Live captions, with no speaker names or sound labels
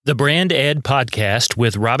The Brand Ed Podcast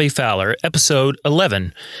with Robbie Fowler, Episode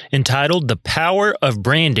 11, entitled The Power of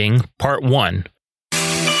Branding, Part 1.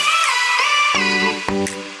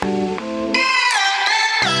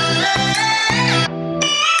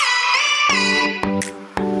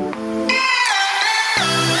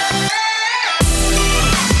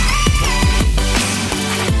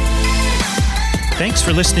 Thanks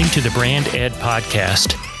for listening to the Brand Ed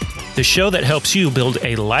Podcast, the show that helps you build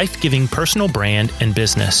a life-giving personal brand and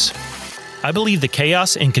business. I believe the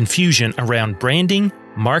chaos and confusion around branding,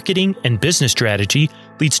 marketing, and business strategy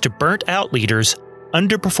leads to burnt-out leaders,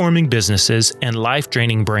 underperforming businesses, and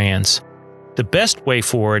life-draining brands. The best way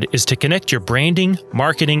forward is to connect your branding,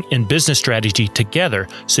 marketing, and business strategy together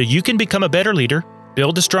so you can become a better leader,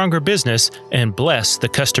 build a stronger business, and bless the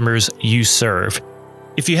customers you serve.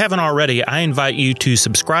 If you haven't already, I invite you to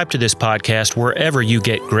subscribe to this podcast wherever you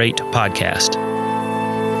get great podcasts.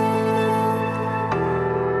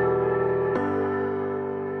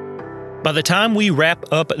 By the time we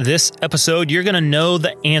wrap up this episode, you're going to know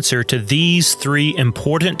the answer to these three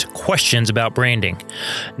important questions about branding.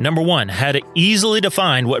 Number one, how to easily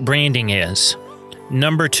define what branding is.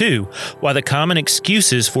 Number two, why the common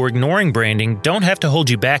excuses for ignoring branding don't have to hold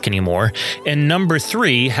you back anymore. And number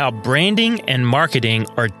three, how branding and marketing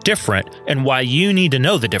are different and why you need to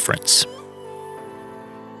know the difference.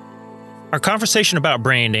 Our conversation about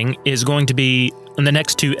branding is going to be in the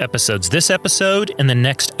next two episodes. This episode and the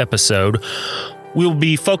next episode will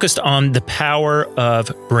be focused on the power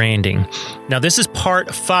of branding. Now, this is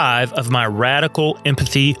part 5 of my Radical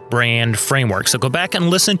Empathy Brand Framework. So go back and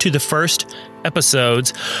listen to the first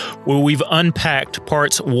episodes where we've unpacked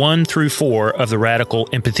parts 1 through 4 of the Radical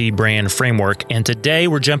Empathy Brand Framework. And today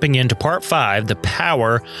we're jumping into part 5, the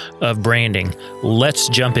power of branding. Let's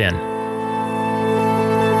jump in.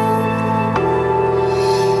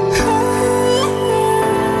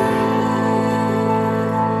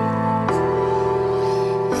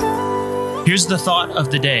 Here's the thought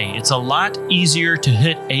of the day. It's a lot easier to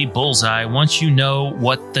hit a bullseye once you know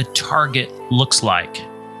what the target looks like.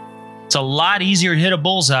 It's a lot easier to hit a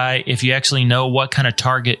bullseye if you actually know what kind of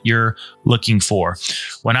target you're looking for.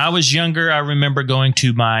 When I was younger, I remember going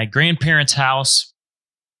to my grandparents' house.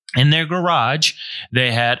 In their garage,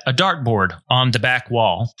 they had a dartboard on the back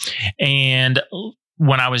wall. And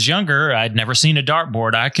when I was younger, I'd never seen a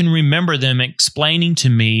dartboard. I can remember them explaining to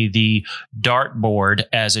me the dartboard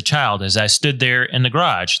as a child as I stood there in the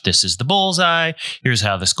garage. This is the bullseye. Here's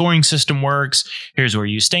how the scoring system works. Here's where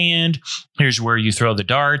you stand. Here's where you throw the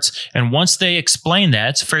darts. And once they explained that,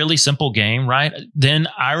 it's a fairly simple game, right? Then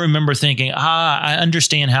I remember thinking, I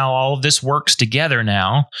understand how all of this works together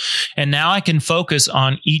now. And now I can focus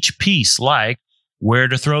on each piece, like where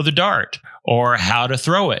to throw the dart, or how to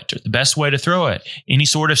throw it, or the best way to throw it, any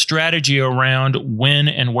sort of strategy around when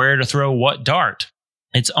and where to throw what dart.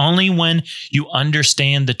 It's only when you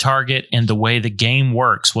understand the target and the way the game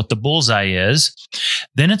works, what the bullseye is,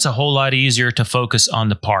 then it's a whole lot easier to focus on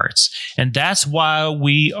the parts. And that's why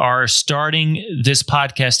we are starting this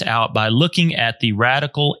podcast out by looking at the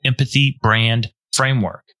Radical Empathy Brand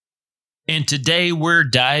Framework. And today we're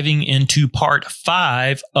diving into part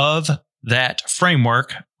 5 of that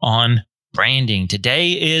framework on branding.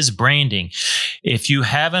 Today is branding. If you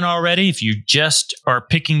haven't already, if you just are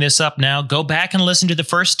picking this up now, go back and listen to the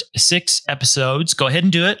first 6 episodes. Go ahead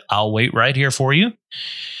and do it. I'll wait right here for you.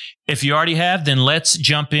 If you already have, then let's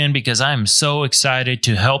jump in because I'm so excited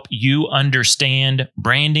to help you understand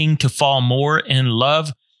branding, to fall more in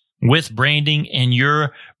love with branding and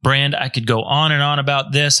your brand. I could go on and on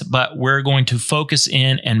about this, but we're going to focus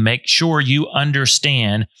in and make sure you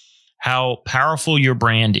understand how powerful your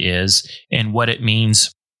brand is and what it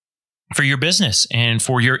means for your business and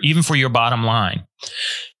for even for your bottom line.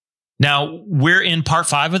 Now, we're in part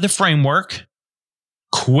 5 of the framework.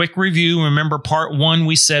 Quick review. Remember, part 1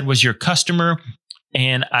 we said was your customer.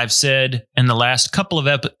 And I've said in the last couple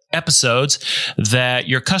of episodes that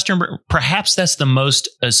your customer, perhaps that's the most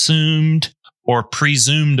assumed or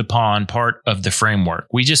presumed upon part of the framework.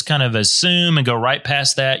 We just kind of assume and go right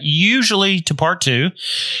past that, usually to part 2,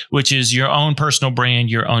 which is your own personal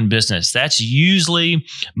brand, your own business. That's usually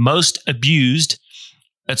most abused.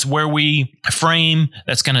 That's where we frame.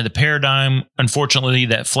 That's kind of the paradigm, unfortunately,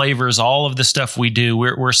 that flavors all of the stuff we do.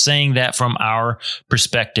 We're saying that from our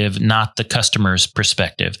perspective, not the customer's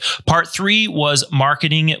perspective. Part 3 was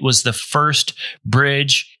marketing. It was the first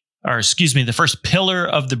the first pillar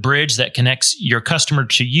of the bridge that connects your customer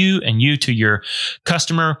to you and you to your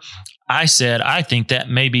customer. I said, I think that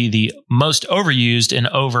may be the most overused and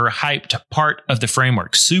overhyped part of the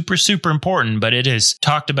framework. Super, super important, but it is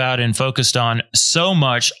talked about and focused on so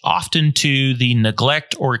much, often to the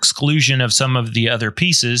neglect or exclusion of some of the other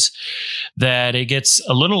pieces, that it gets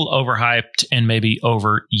a little overhyped and maybe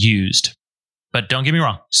overused. But don't get me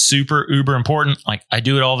wrong, super uber important. Like, I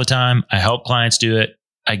do it all the time. I help clients do it.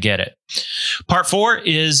 I get it. Part 4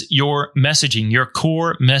 is your messaging, your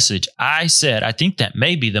core message. I said, I think that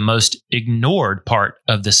may be the most ignored part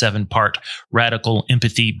of the 7-part radical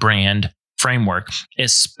empathy brand framework,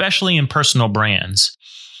 especially in personal brands.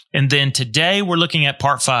 And then today we're looking at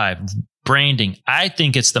part 5, branding. I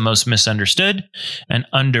think it's the most misunderstood and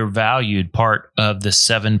undervalued part of the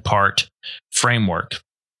 7-part framework.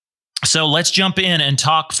 So let's jump in and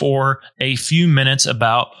talk for a few minutes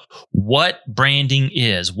about what branding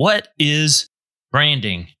is. What is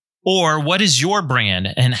branding? Or what is your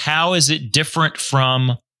brand and how is it different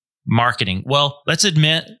from marketing? Well, let's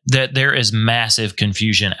admit that there is massive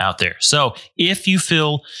confusion out there. So if you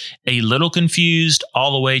feel a little confused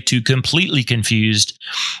all the way to completely confused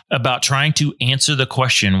about trying to answer the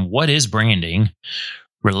question, what is branding?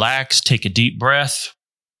 Relax, take a deep breath.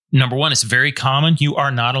 Number one, it's very common. You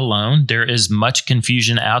are not alone. There is much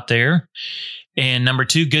confusion out there. And number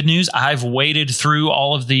 2, good news. I've waded through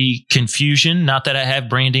all of the confusion. Not that I have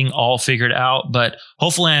branding all figured out, but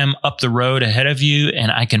hopefully I'm up the road ahead of you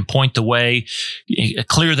and I can point the way,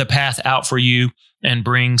 clear the path out for you and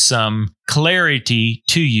bring some clarity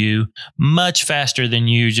to you much faster than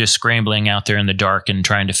you just scrambling out there in the dark and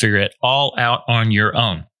trying to figure it all out on your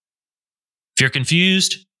own. If you're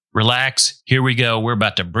confused, relax. Here we go. We're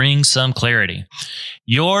about to bring some clarity.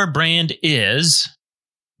 Your brand is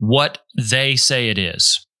what they say it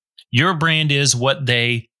is. Your brand is what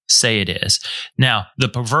they say it is. Now, the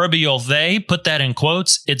proverbial they, put that in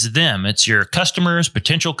quotes, it's them. It's your customers,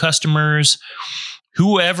 potential customers,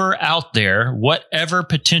 whoever out there, whatever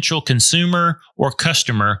potential consumer or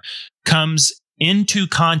customer comes into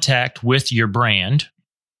contact with your brand,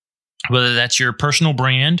 whether that's your personal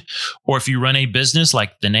brand or if you run a business,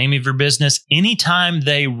 like the name of your business, anytime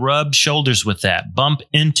they rub shoulders with that, bump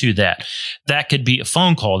into that, that could be a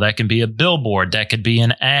phone call, that can be a billboard, that could be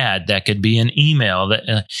an ad, that could be an email,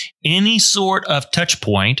 that any sort of touch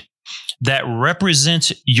point that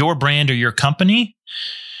represents your brand or your company,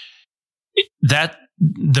 that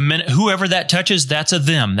the minute whoever that touches, that's a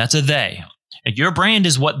them, that's a they. And your brand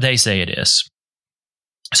is what they say it is.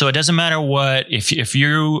 So it doesn't matter what, if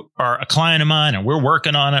you are a client of mine and we're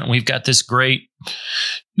working on it and we've got this great,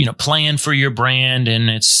 plan for your brand and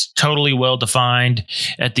it's totally well defined.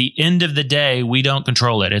 At the end of the day, we don't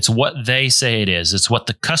control it. It's what they say it is. It's what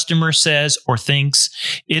the customer says or thinks.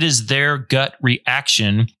 It is their gut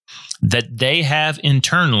reaction that they have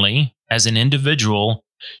internally as an individual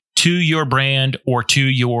to your brand or to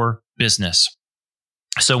your business.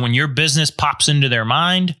 So when your business pops into their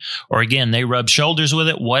mind, or again, they rub shoulders with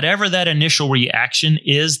it, whatever that initial reaction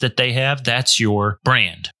is that they have, that's your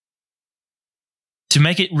brand. To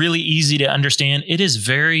make it really easy to understand, it is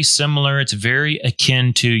very similar. It's very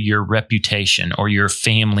akin to your reputation or your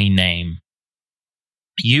family name.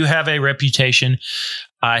 You have a reputation.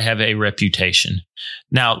 I have a reputation.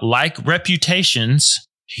 Now, like reputations,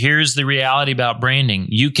 here's the reality about branding.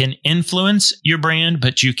 You can influence your brand,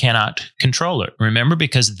 but you cannot control it. Remember,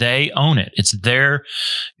 because they own it. It's their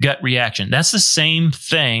gut reaction. That's the same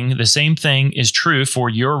thing. The same thing is true for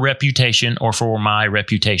your reputation or for my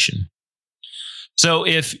reputation. So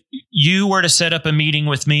if you were to set up a meeting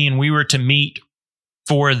with me and we were to meet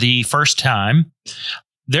for the first time,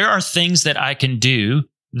 there are things that I can do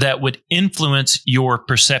that would influence your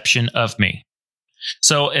perception of me.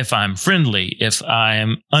 So if I'm friendly, if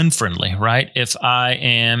I'm unfriendly, right? If I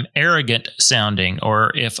am arrogant sounding,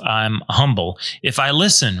 or if I'm humble, if I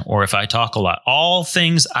listen, or if I talk a lot, all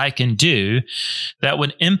things I can do that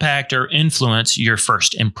would impact or influence your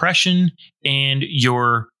first impression and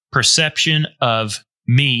your perception of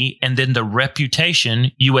me, and then the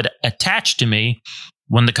reputation you would attach to me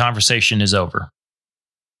when the conversation is over,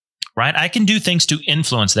 right? I can do things to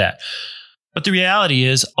influence that. But the reality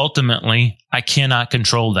is, ultimately, I cannot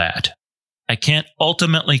control that. I can't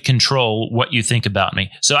ultimately control what you think about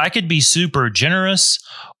me. So I could be super generous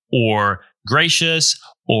or gracious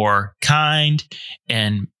or kind.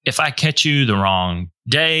 And if I catch you the wrong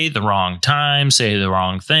day, the wrong time, say the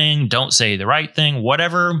wrong thing, don't say the right thing,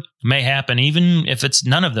 whatever may happen, even if it's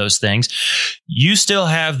none of those things, you still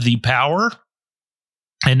have the power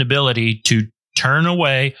and ability to turn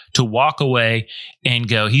away, to walk away and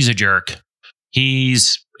go, he's a jerk.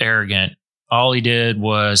 He's arrogant. all he did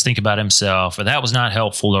was think about himself, or that was not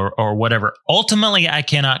helpful, or whatever. Ultimately, I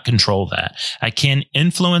cannot control that. I can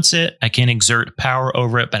influence it. I can exert power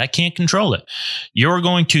over it, but I can't control it. You're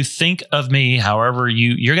going to think of me however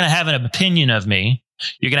you're going to have an opinion of me.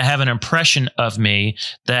 You're going to have an impression of me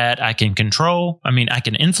that I can control. I mean, I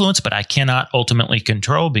can influence, but I cannot ultimately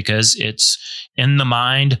control because it's in the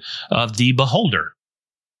mind of the beholder.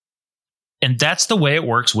 And that's the way it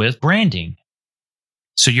works with branding.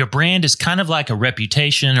 So your brand is kind of like a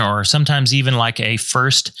reputation, or sometimes even like a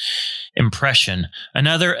first impression.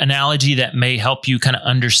 Another analogy that may help you kind of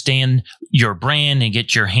understand your brand and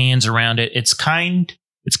get your hands around it. It's kind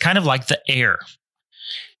of like the air.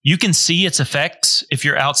 You can see its effects if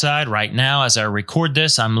you're outside right now. As I record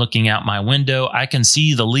this, I'm looking out my window. I can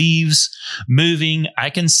see the leaves moving. I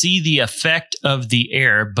can see the effect of the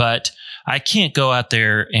air, but I can't go out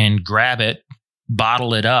there and grab it,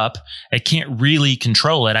 bottle it up. I can't really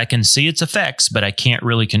control it. I can see its effects, but I can't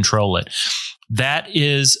really control it. That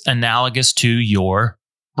is analogous to your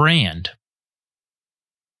brand.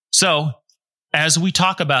 So, as we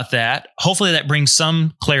talk about that, hopefully that brings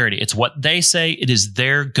some clarity. It's what they say. It is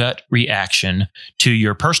their gut reaction to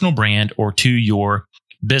your personal brand or to your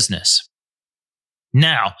business.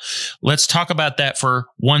 Now, let's talk about that for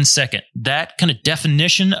 1 second. That kind of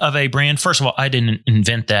definition of a brand, first of all, I didn't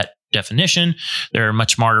invent that definition. There are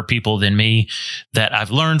much smarter people than me that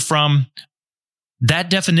I've learned from. That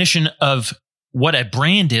definition of what a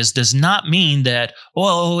brand is does not mean that,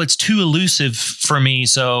 oh, it's too elusive for me,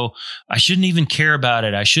 so I shouldn't even care about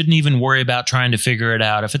it. I shouldn't even worry about trying to figure it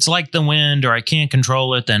out. If it's like the wind or I can't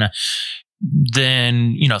control it, then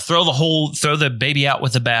throw the baby out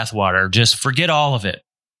with the bathwater. Just forget all of it.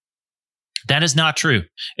 That is not true.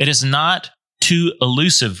 It is not too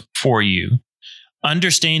elusive for you.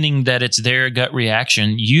 Understanding that it's their gut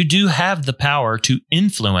reaction, you do have the power to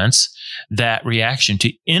influence that reaction,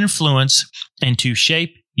 to influence and to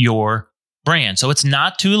shape your brand. So it's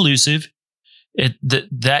not too elusive.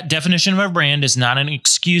 That definition of a brand is not an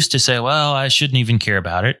excuse to say, well, I shouldn't even care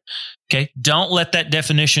about it. Okay. Don't let that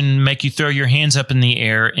definition make you throw your hands up in the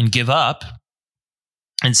air and give up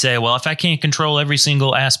and say, well, if I can't control every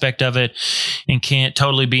single aspect of it and can't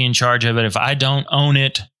totally be in charge of it, if I don't own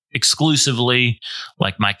it exclusively,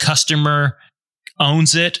 like my customer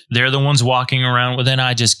owns it, they're the ones walking around with it,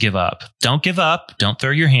 I just give up. Don't give up. Don't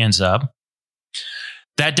throw your hands up.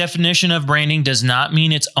 That definition of branding does not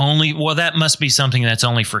mean it's only, well, that must be something that's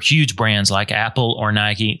only for huge brands like Apple or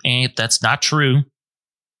Nike. That's not true.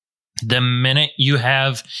 The minute you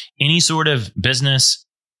have any sort of business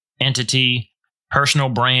entity, personal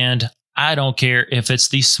brand, I don't care if it's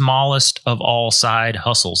the smallest of all side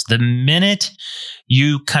hustles. The minute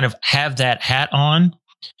you kind of have that hat on,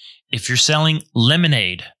 if you're selling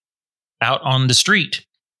lemonade out on the street,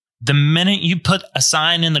 the minute you put a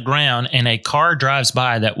sign in the ground and a car drives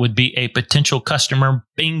by that would be a potential customer,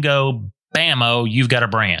 bingo, bammo, you've got a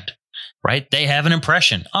brand, right? They have an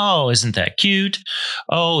impression. Oh, isn't that cute?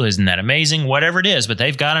 Oh, isn't that amazing? Whatever it is, but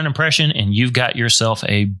they've got an impression and you've got yourself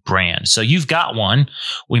a brand. So you've got one.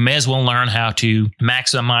 We may as well learn how to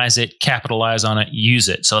maximize it, capitalize on it, use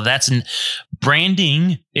it. So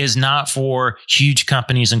branding is not for huge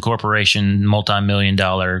companies and corporations,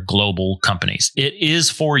 multi-million-dollar global companies. It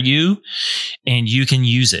is for you and you can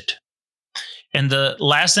use it. And the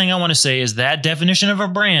last thing I want to say is that definition of a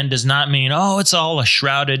brand does not mean, oh, it's all a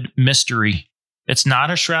shrouded mystery. It's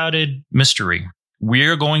not a shrouded mystery.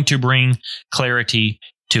 We're going to bring clarity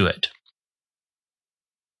to it.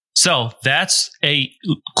 So that's a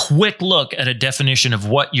quick look at a definition of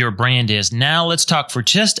what your brand is. Now let's talk for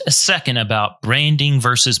just a second about branding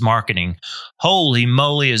versus marketing. Holy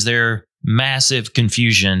moly, is there massive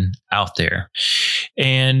confusion out there.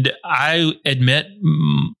 And I admit,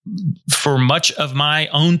 for much of my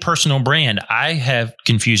own personal brand, I have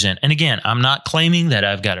confusion. And again, I'm not claiming that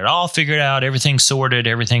I've got it all figured out, everything's sorted,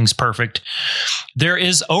 everything's perfect. There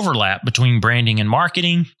is overlap between branding and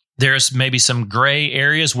marketing. There's maybe some gray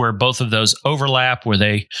areas where both of those overlap, where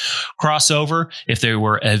they cross over. If there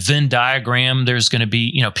were a Venn diagram, there's going to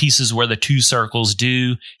be, pieces where the two circles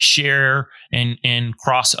do share and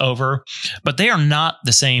cross over, but they are not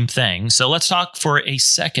the same thing. So let's talk for a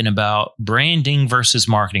second about branding versus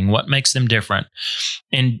marketing. What makes them different?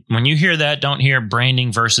 And when you hear that, don't hear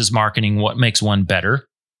branding versus marketing. What makes one better?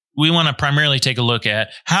 We want to primarily take a look at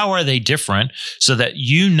how are they different so that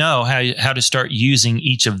you know how to start using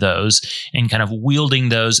each of those and kind of wielding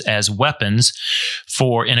those as weapons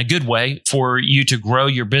in a good way for you to grow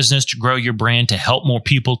your business, to grow your brand, to help more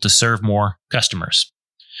people, to serve more customers.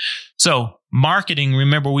 So marketing,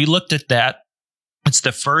 remember we looked at that. It's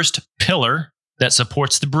the first pillar that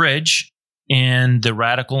supports the bridge in the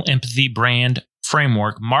Radical Empathy brand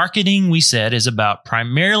framework, marketing, we said, is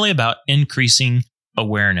primarily about increasing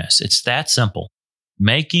awareness. It's that simple.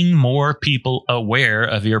 Making more people aware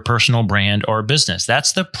of your personal brand or business.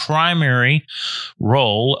 That's the primary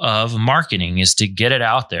role of marketing, is to get it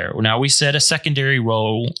out there. Now, we said a secondary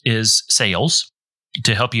role is sales,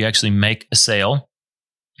 to help you actually make a sale,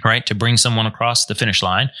 right? To bring someone across the finish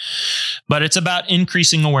line. But it's about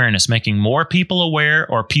increasing awareness, making more people aware,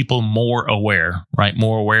 or people more aware, right?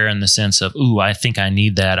 More aware in the sense of, ooh, I think I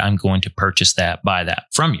need that. I'm going to purchase that, buy that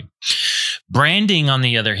from you. Branding, on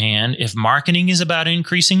the other hand, if marketing is about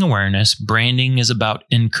increasing awareness, branding is about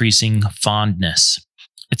increasing fondness.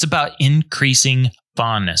 It's about increasing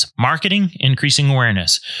fondness. Marketing, increasing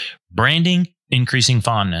awareness. Branding, increasing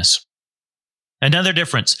fondness. Another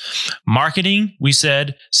difference, marketing, we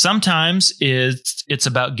said, sometimes it's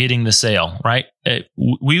about getting the sale, right?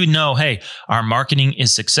 We know, hey, our marketing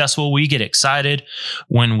is successful. We get excited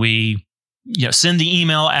when we send the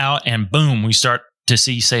email out and boom, we start to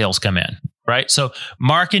see sales come in, right? So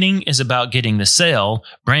marketing is about getting the sale.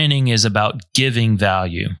 Branding is about giving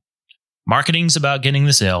value. Marketing is about getting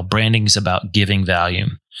the sale. Branding is about giving value.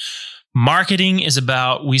 Marketing is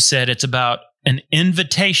about, we said, it's about an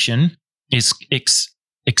invitation. Is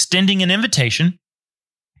extending an invitation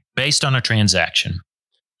based on a transaction.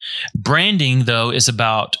 Branding, though, is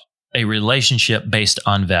about a relationship based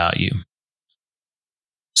on value.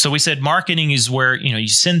 So we said marketing is where, you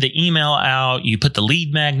send the email out, you put the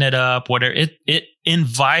lead magnet up, whatever. It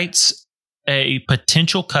invites a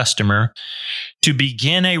potential customer to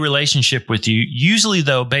begin a relationship with you, usually,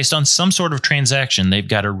 though, based on some sort of transaction. They've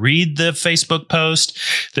got to read the Facebook post.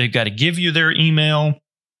 They've got to give you their email.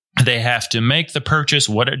 They have to make the purchase,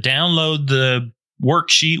 download the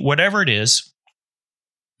worksheet, whatever it is.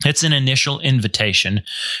 It's an initial invitation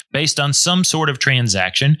based on some sort of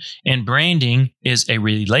transaction. And branding is a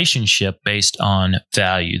relationship based on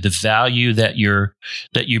value, the value that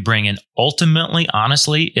you bring in. Ultimately,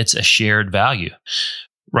 honestly, it's a shared value,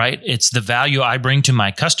 right? It's the value I bring to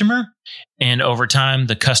my customer. And over time,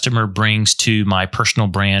 the customer brings to my personal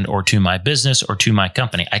brand or to my business or to my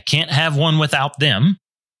company. I can't have one without them.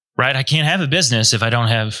 Right? I can't have a business if I don't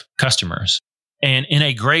have customers. And in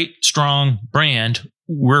a great, strong brand,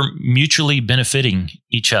 we're mutually benefiting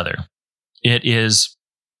each other. It's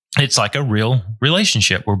like a real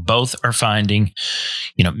relationship where both are finding,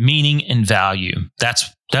 meaning and value.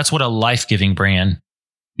 That's what a life-giving brand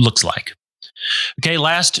looks like. Okay,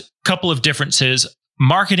 last couple of differences.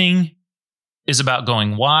 Marketing is about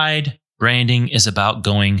going wide. Branding is about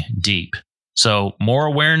going deep. So more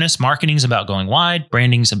awareness, marketing is about going wide,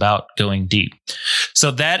 branding is about going deep.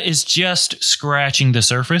 So that is just scratching the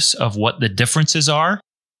surface of what the differences are.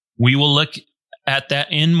 We will look at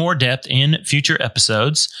that in more depth in future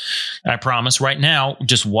episodes. I promise. Right now,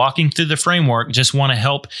 just walking through the framework, just want to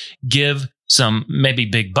help give some maybe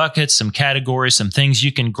big buckets, some categories, some things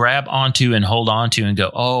you can grab onto and hold on to and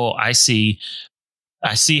go, oh, I see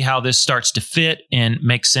how this starts to fit and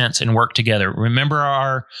make sense and work together. Remember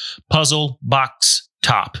our puzzle box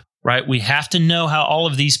top, right? We have to know how all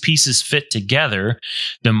of these pieces fit together.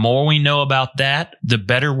 The more we know about that, the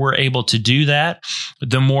better we're able to do that.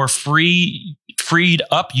 The more freed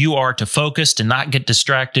up you are to focus, to not get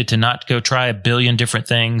distracted, to not go try a billion different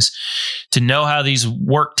things, to know how these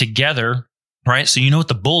work together, right? So you know what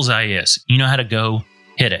the bullseye is. You know how to go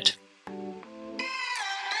hit it.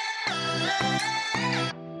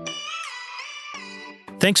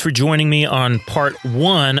 Thanks for joining me on part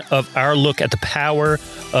 1 of our look at the power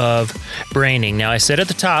of branding. Now, I said at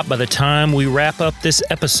the top, by the time we wrap up this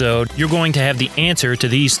episode, you're going to have the answer to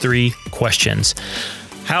these 3 questions.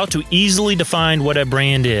 How to easily define what a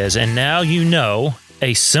brand is. And now you know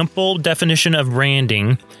a simple definition of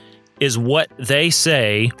branding is what they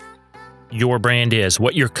say your brand is,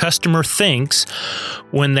 what your customer thinks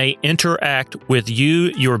when they interact with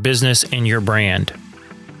you, your business, and your brand.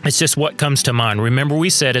 It's just what comes to mind. Remember, we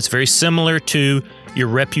said it's very similar to your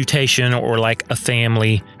reputation or like a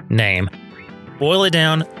family name. Boil it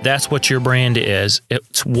down, that's what your brand is.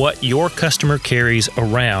 It's what your customer carries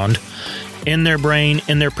around in their brain,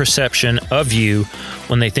 in their perception of you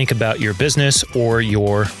when they think about your business or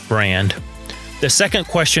your brand. The second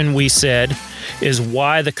question we said is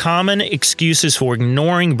why the common excuses for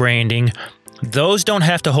ignoring branding, those don't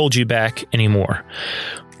have to hold you back anymore.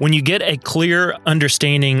 When you get a clear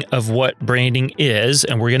understanding of what branding is,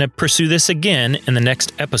 and we're going to pursue this again in the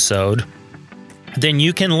next episode, then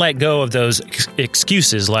you can let go of those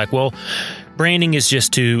excuses like, well, branding is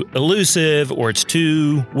just too elusive, or it's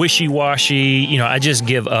too wishy-washy, I just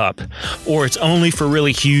give up, or it's only for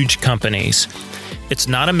really huge companies. It's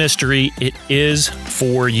not a mystery. It is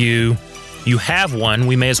for you. You have one.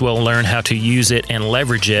 We may as well learn how to use it and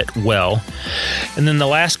leverage it well. And then the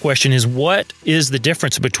last question is, what is the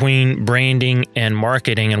difference between branding and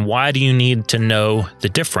marketing, and why do you need to know the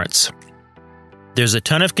difference? There's a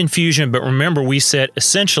ton of confusion, but remember, we said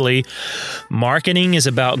essentially marketing is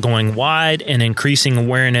about going wide and increasing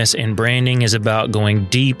awareness, and branding is about going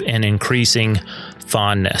deep and increasing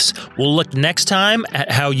fondness. We'll look next time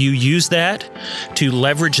at how you use that to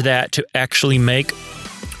leverage that to actually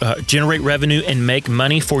generate revenue and make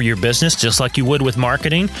money for your business, just like you would with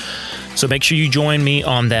marketing. So make sure you join me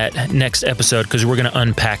on that next episode, because we're going to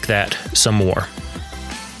unpack that some more.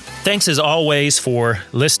 Thanks as always for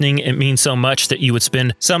listening. It means so much that you would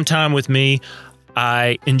spend some time with me.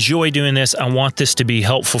 I enjoy doing this. I want this to be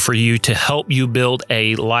helpful for you, to help you build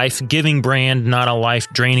a life-giving brand, not a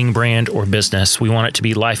life-draining brand or business. We want it to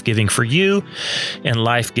be life-giving for you and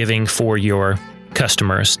life-giving for your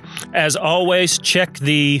customers. As always, check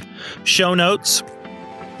the show notes.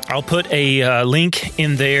 I'll put a link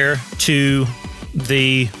in there to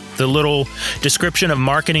the little description of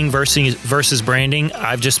marketing versus branding.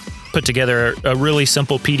 I've just put together a really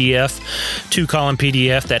simple PDF, 2-column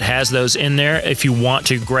PDF that has those in there. If you want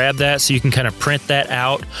to grab that, so you can kind of print that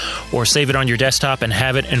out or save it on your desktop and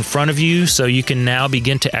have it in front of you, so you can now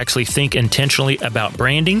begin to actually think intentionally about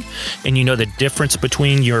branding, and you know the difference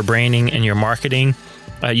between your branding and your marketing.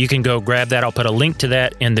 You can go grab that. I'll put a link to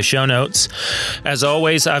that in the show notes. As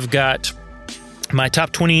always, I've got my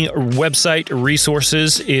top 20 website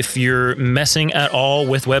resources. If you're messing at all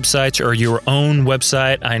with websites or your own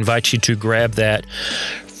website, I invite you to grab that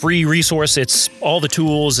free resource. It's all the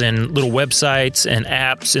tools and little websites and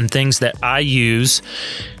apps and things that I use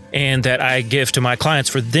and that I give to my clients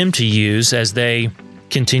for them to use as they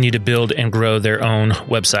continue to build and grow their own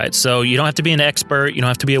websites. So you don't have to be an expert. You don't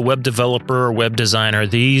have to be a web developer or web designer.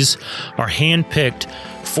 These are handpicked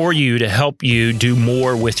for you to help you do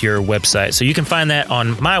more with your website. So you can find that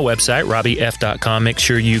on my website, robbyf.com. Make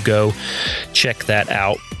sure you go check that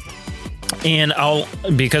out. And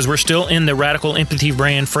because we're still in the Radical Empathy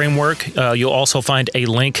Brand Framework, you'll also find a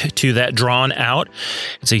link to that drawn out.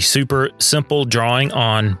 It's a super simple drawing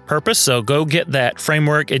on purpose. So go get that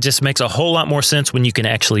framework. It just makes a whole lot more sense when you can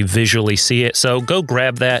actually visually see it. So go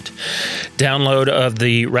grab that download of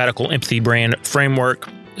the Radical Empathy Brand Framework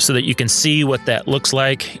so that you can see what that looks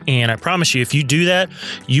like. And I promise you, if you do that,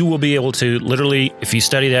 you will be able to literally, if you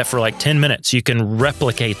study that for like 10 minutes, you can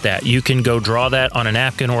replicate that. You can go draw that on a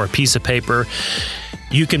napkin or a piece of paper.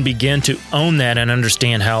 You can begin to own that and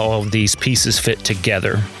understand how all of these pieces fit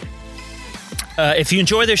together. If you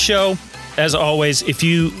enjoy this show, as always, if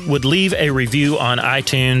you would leave a review on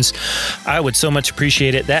iTunes, I would so much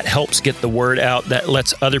appreciate it. That helps get the word out. That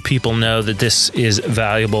lets other people know that this is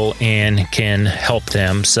valuable and can help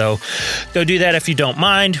them. So go do that if you don't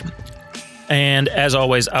mind. And as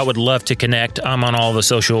always, I would love to connect. I'm on all the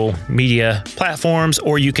social media platforms,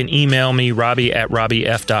 or you can email me,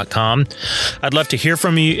 robbie@robbyf.com. I'd love to hear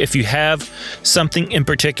from you. If you have something in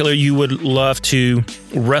particular you would love to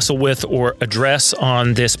wrestle with or address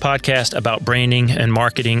on this podcast about branding and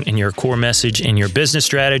marketing and your core message and your business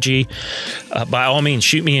strategy, by all means,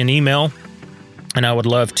 shoot me an email. And I would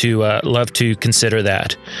love to consider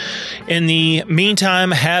that. In the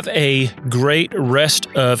meantime, have a great rest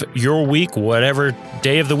of your week, whatever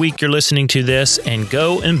day of the week you're listening to this, and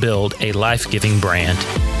go and build a life-giving brand.